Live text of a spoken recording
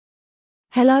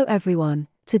Hello everyone,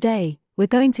 today, we're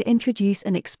going to introduce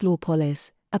and explore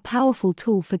Polis, a powerful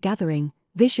tool for gathering,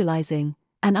 visualizing,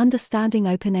 and understanding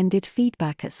open-ended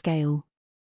feedback at scale.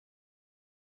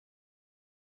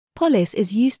 Polis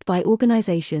is used by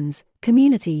organizations,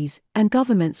 communities, and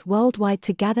governments worldwide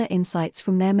to gather insights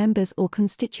from their members or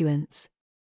constituents.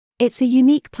 It's a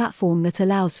unique platform that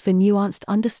allows for nuanced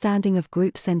understanding of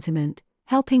group sentiment,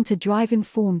 helping to drive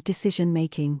informed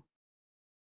decision-making.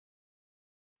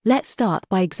 Let's start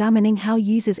by examining how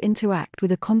users interact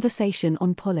with a conversation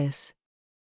on Polis.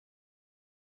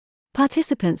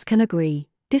 Participants can agree,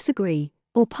 disagree,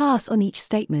 or pass on each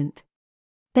statement.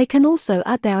 They can also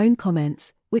add their own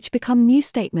comments, which become new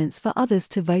statements for others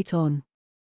to vote on.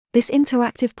 This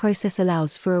interactive process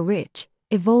allows for a rich,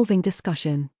 evolving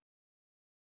discussion.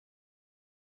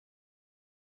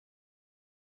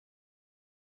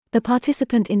 The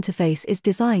participant interface is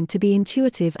designed to be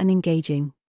intuitive and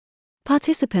engaging.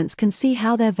 Participants can see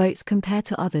how their votes compare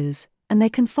to others, and they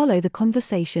can follow the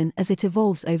conversation as it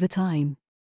evolves over time.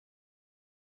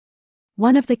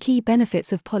 One of the key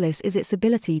benefits of Polis is its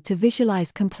ability to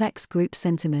visualize complex group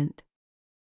sentiment.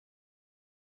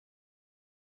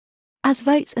 As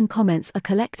votes and comments are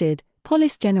collected,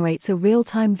 Polis generates a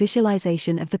real-time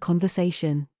visualization of the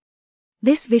conversation.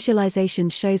 This visualization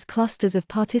shows clusters of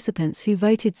participants who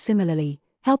voted similarly,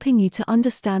 helping you to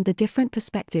understand the different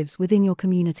perspectives within your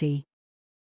community.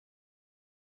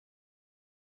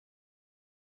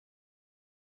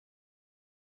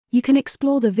 You can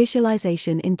explore the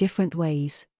visualization in different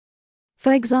ways.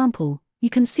 For example, you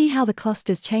can see how the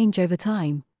clusters change over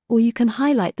time, or you can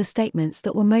highlight the statements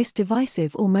that were most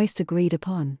divisive or most agreed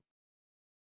upon.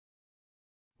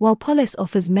 While Polis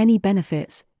offers many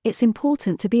benefits, it's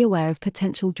important to be aware of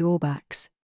potential drawbacks.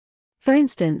 For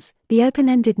instance, the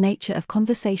open-ended nature of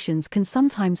conversations can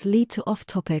sometimes lead to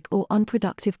off-topic or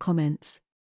unproductive comments.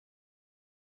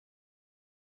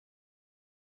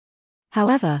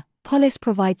 However, Polis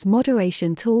provides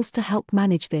moderation tools to help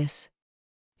manage this.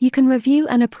 You can review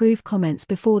and approve comments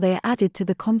before they are added to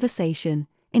the conversation,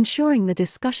 ensuring the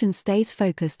discussion stays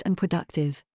focused and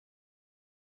productive.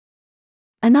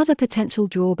 Another potential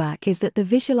drawback is that the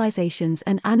visualizations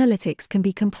and analytics can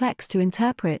be complex to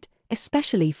interpret,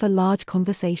 especially for large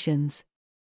conversations.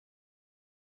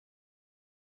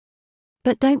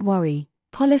 But don't worry,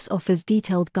 Polis offers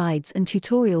detailed guides and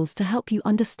tutorials to help you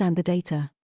understand the data.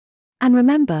 And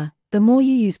remember, the more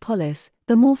you use Polis,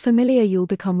 the more familiar you'll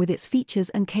become with its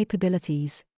features and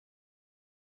capabilities.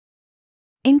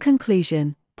 In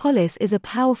conclusion, Polis is a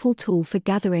powerful tool for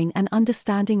gathering and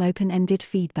understanding open-ended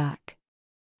feedback.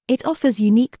 It offers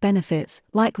unique benefits,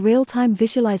 like real-time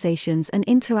visualizations and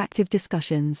interactive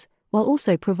discussions, while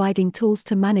also providing tools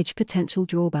to manage potential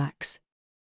drawbacks.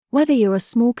 Whether you're a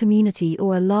small community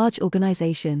or a large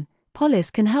organization,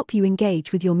 Polis can help you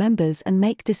engage with your members and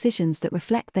make decisions that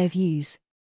reflect their views.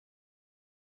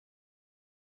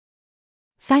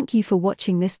 Thank you for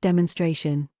watching this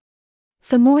demonstration.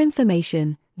 For more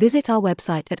information, visit our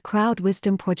website at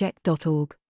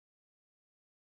crowdwisdomproject.org.